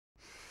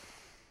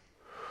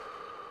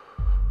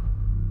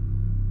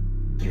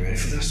You ready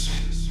for this?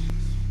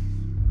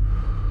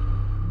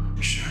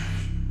 You sure?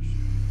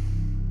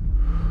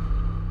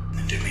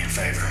 Then do me a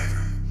favor.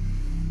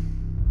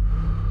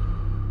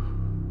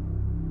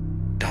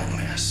 Don't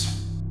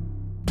miss.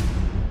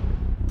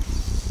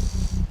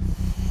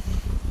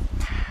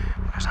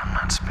 Because I'm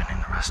not spending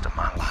the rest of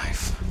my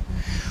life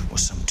with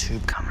some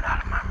tube coming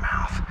out of my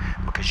mouth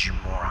because you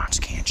morons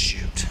can't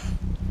shoot.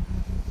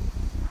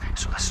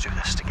 So let's do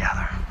this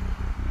together.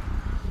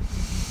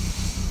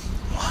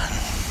 1,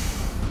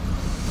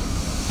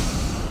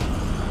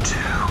 2.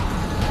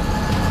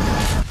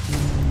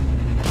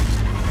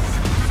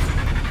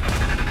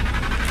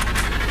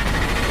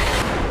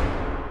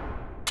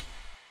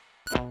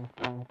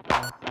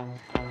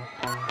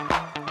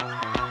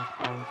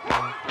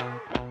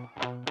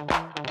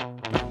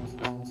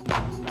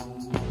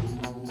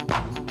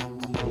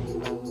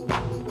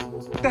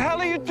 What the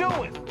hell are you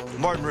doing?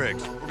 Martin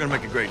Riggs, we're gonna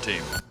make a great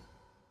team.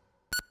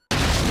 We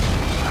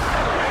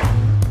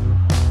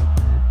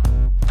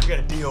got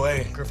a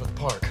DOA in Griffith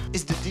Park.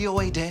 Is the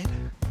DOA dead?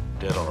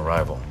 Dead on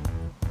arrival.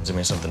 Does it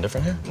mean something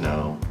different here?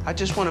 No. I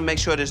just want to make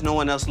sure there's no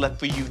one else left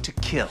for you to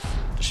kill.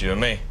 Just you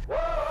and me.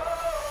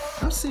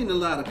 I've seen a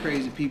lot of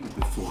crazy people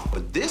before,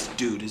 but this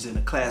dude is in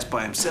a class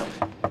by himself.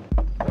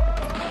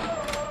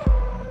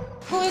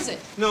 Who is it?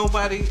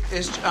 Nobody.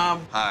 It's,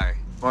 Hi,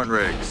 Martin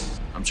Riggs.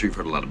 I'm sure you've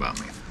heard a lot about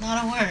me.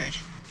 Not a word.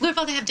 We're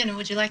about to have dinner.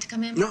 Would you like to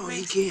come in? No,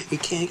 he can't. He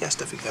can't. He got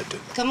stuff he got to do.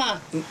 Come on.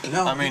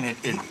 No. I mean,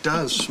 it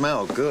does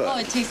smell good. Oh,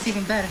 it tastes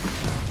even better.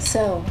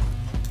 So,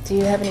 do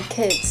you have any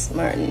kids,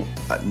 Martin?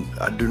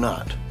 I do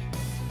not.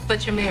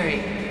 But you're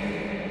married.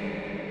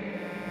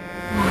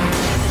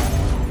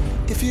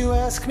 If you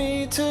ask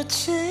me to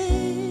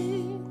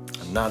change,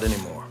 Not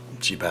anymore.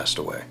 She passed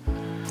away.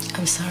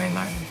 I'm sorry,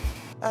 Martin.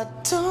 I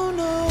don't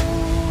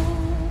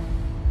know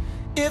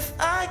if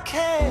I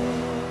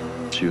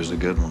can. She was a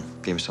good one.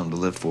 Gave me something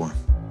to live for.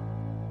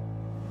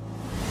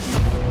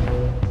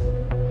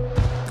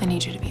 I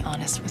need you to be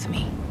honest with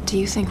me. Do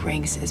you think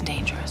Riggs is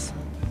dangerous?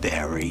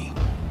 Very.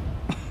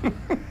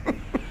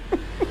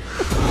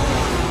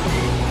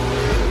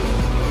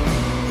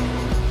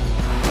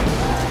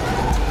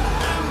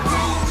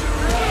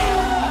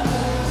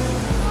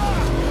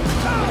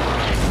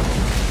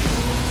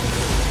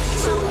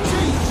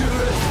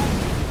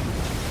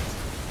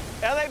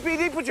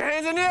 LAPD, put your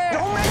hands in the air!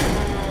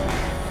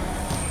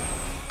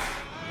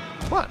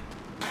 What?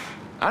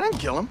 I didn't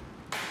kill him.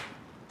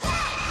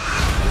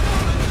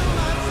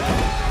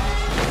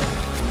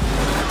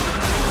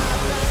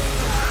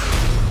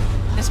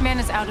 This man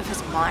is out of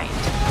his mind.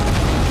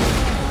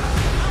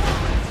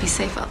 Be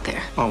safe out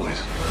there. Always.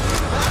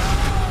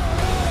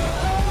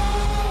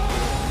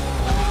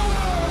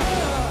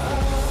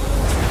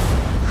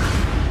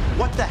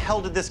 What the hell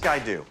did this guy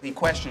do? We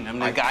questioned him.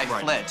 The guy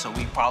fled, so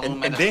we followed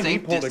him And at a then he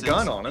safe pulled a distance.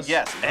 gun on us.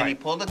 Yes, and he Right.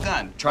 pulled a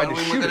gun. Tried what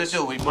to we shoot were gonna us.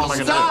 do? We What am I both gonna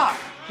do? stop.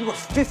 You are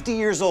 50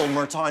 years old,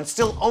 Murtaugh, and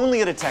still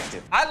only a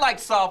detective. I like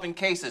solving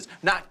cases,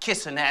 not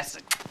kissing ass